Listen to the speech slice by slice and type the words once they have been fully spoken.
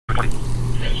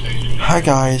Hi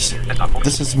guys,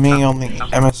 this is me on the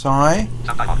MSI,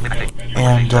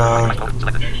 and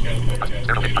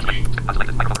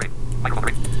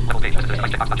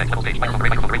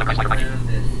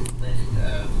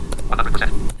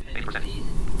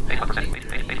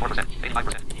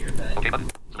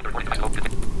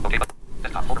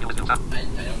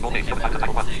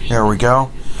there we go.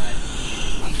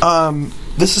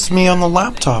 This is me on the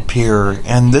laptop here,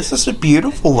 and this is a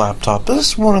beautiful laptop.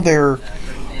 This is one of their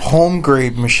home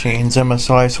grade machines,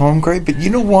 MSI's home grade, but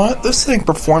you know what? This thing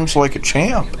performs like a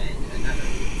champ.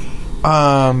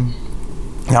 Now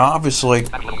obviously,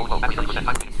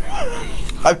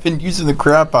 I've been using the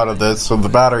crap out of this, so the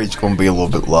battery's going to be a little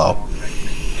bit low.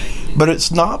 But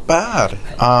it's not bad.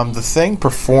 The thing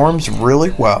performs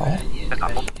really well.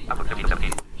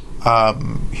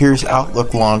 Here's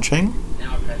Outlook launching.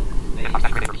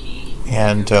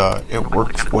 And it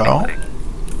works well.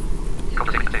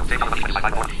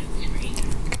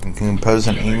 You can compose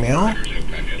an email.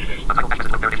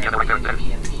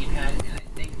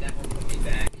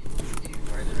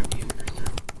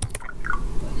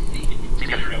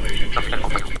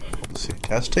 Let's see,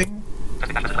 testing.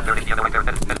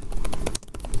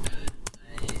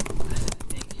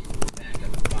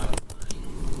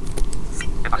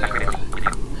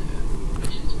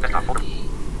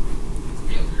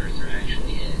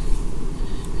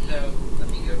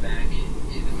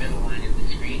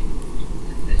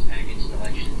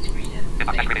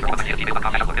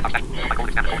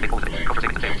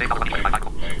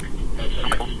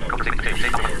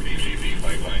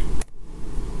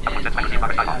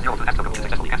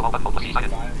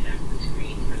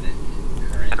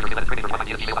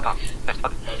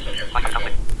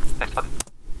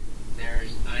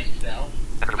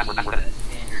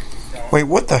 Wait,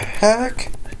 what the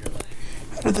heck?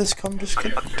 How did this come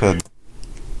disconnected?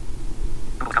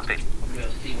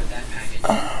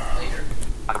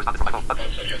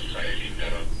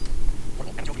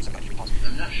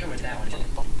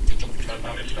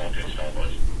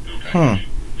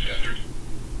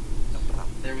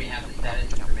 There we have the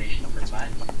status information for the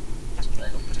button. Let's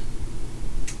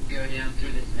go down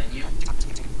through this menu.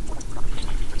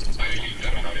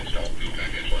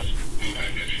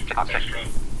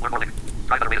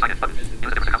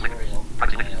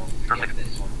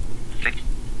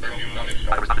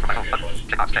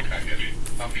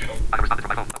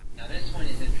 Now this one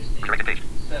is interesting.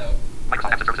 So,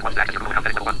 Microsoft Services is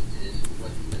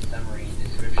what's the summary and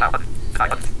description.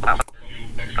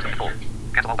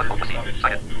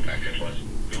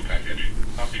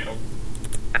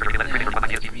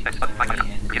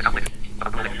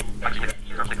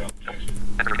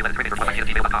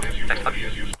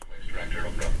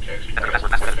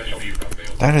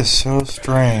 That is so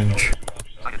strange.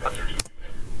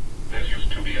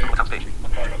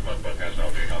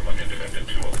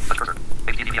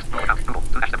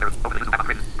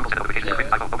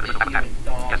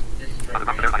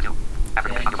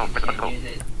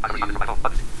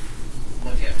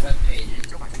 Look at web pages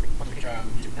from an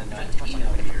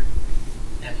email here.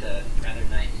 That's a rather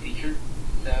nice feature.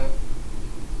 So,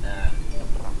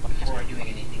 before doing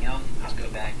anything else, I'll go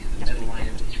back to the middle line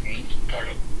of the screen.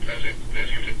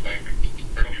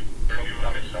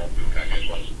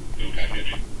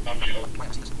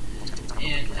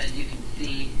 And as you can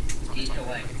see,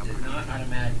 deselect does not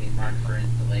automatically mark for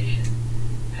installation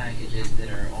packages that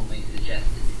are only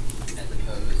suggested as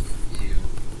opposed to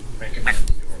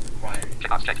recommended or required.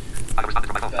 But I would like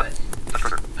to have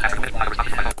packages,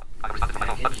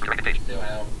 so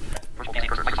I'll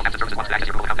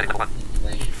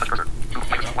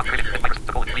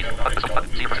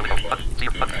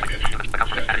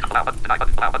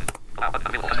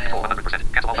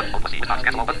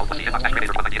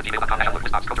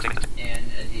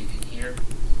and as you can hear,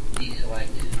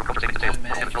 deselect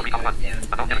automatically goes down to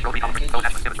the next package after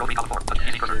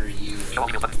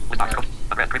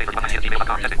you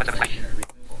start installation or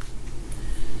removal.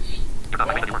 Now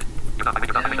we're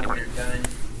done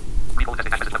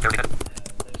looking at this booklet.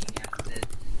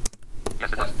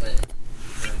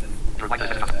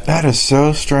 That is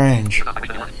so strange.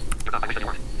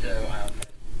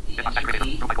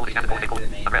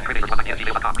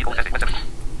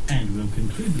 And we'll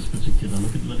conclude this particular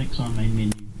look at Linux on main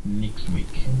menu next week.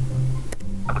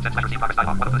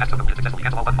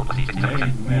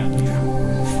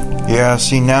 Yeah,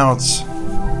 see now it's...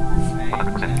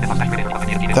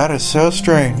 That is so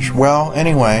strange. Well,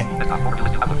 anyway.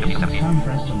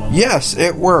 Yes,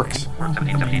 it works.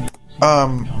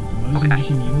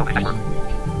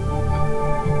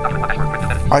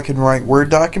 I can write Word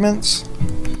documents.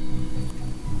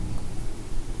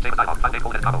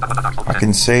 I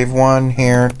can save one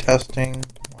here. Testing.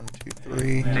 1, 2,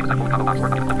 3.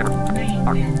 Main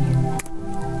menu.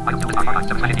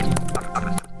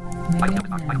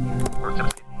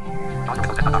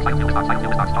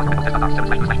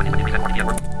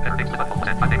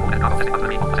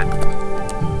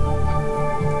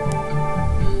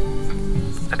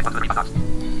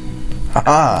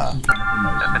 Haha.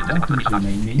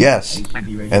 Yes.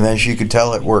 And then she could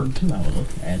tell it worked.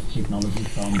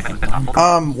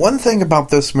 One thing about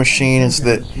this machine is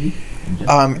that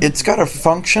it's got a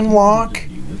function lock,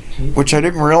 which I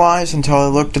didn't realize until I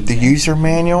looked at the user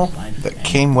manual that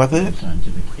came with it.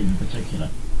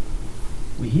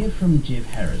 We hear from Jeff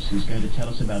Harris, who's going to tell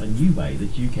us about a new way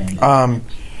that you can.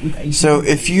 So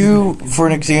if you, for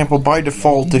an example, by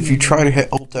default, if you try to hit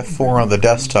Alt F4 on the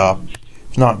desktop,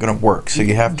 it's not going to work. So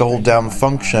you have to hold down the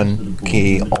function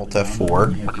key, Alt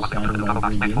F4.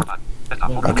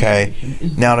 Okay.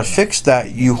 Now to fix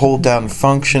that, you hold down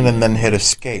function and then hit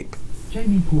escape.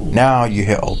 Now you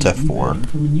hit Alt F4.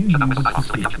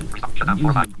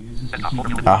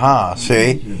 Aha,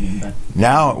 see?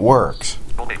 Now it works.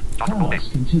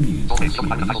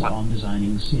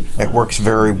 It works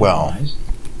very well.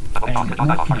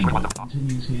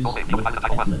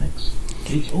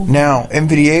 Now,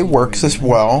 NVDA works as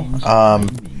well.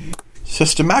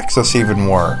 System Access even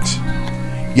works.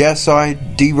 Yes, I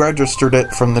deregistered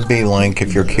it from the B-Link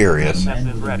if you're curious.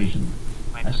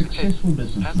 A successful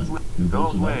businessman who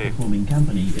built a well-performing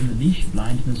company in the niche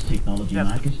blindness technology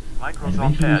market and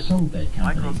eventually sold that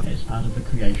company as part of the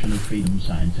creation of Freedom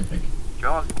Scientific.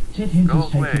 Ted Hent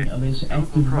is taking a less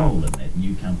active role in that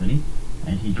new company,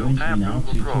 and he joins me now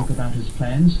to talk about his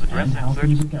plans and how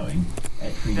things are going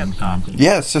at Freedom Scientific.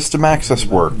 Yes, System Access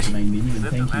works. Thank you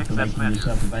for making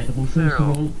yourself available. First of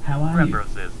all, how are you?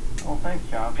 Well, thanks,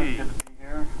 Jonathan. Good to be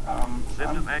here. I'm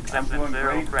doing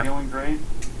great, feeling great.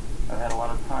 I've had a lot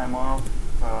of time off.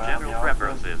 General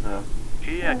preferences.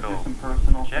 Do some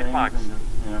personal things and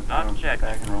just, kind of sit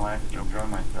back and relax and enjoy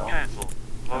myself. Cancel.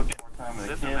 More time with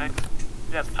the kids.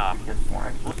 Desktop. Get some more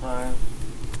exercise.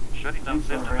 Shutting down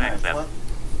system access.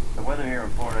 The weather here in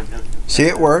Florida just See,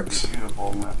 it works.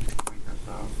 Beautiful in the last week or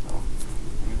so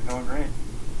things are going great.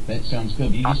 That sounds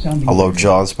good. You sound I'll load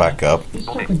JAWS back up. Let's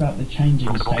talk about the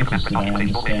changing status that I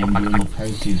understand during the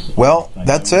process. Well,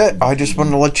 that's it. I just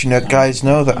wanted to let you guys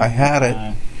know that I had it.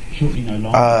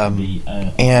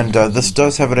 And this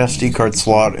does have an SD card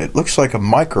slot. It looks like a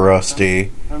micro SD,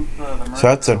 so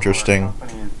that's interesting.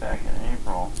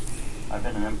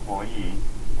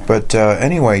 But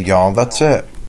anyway, y'all, that's it.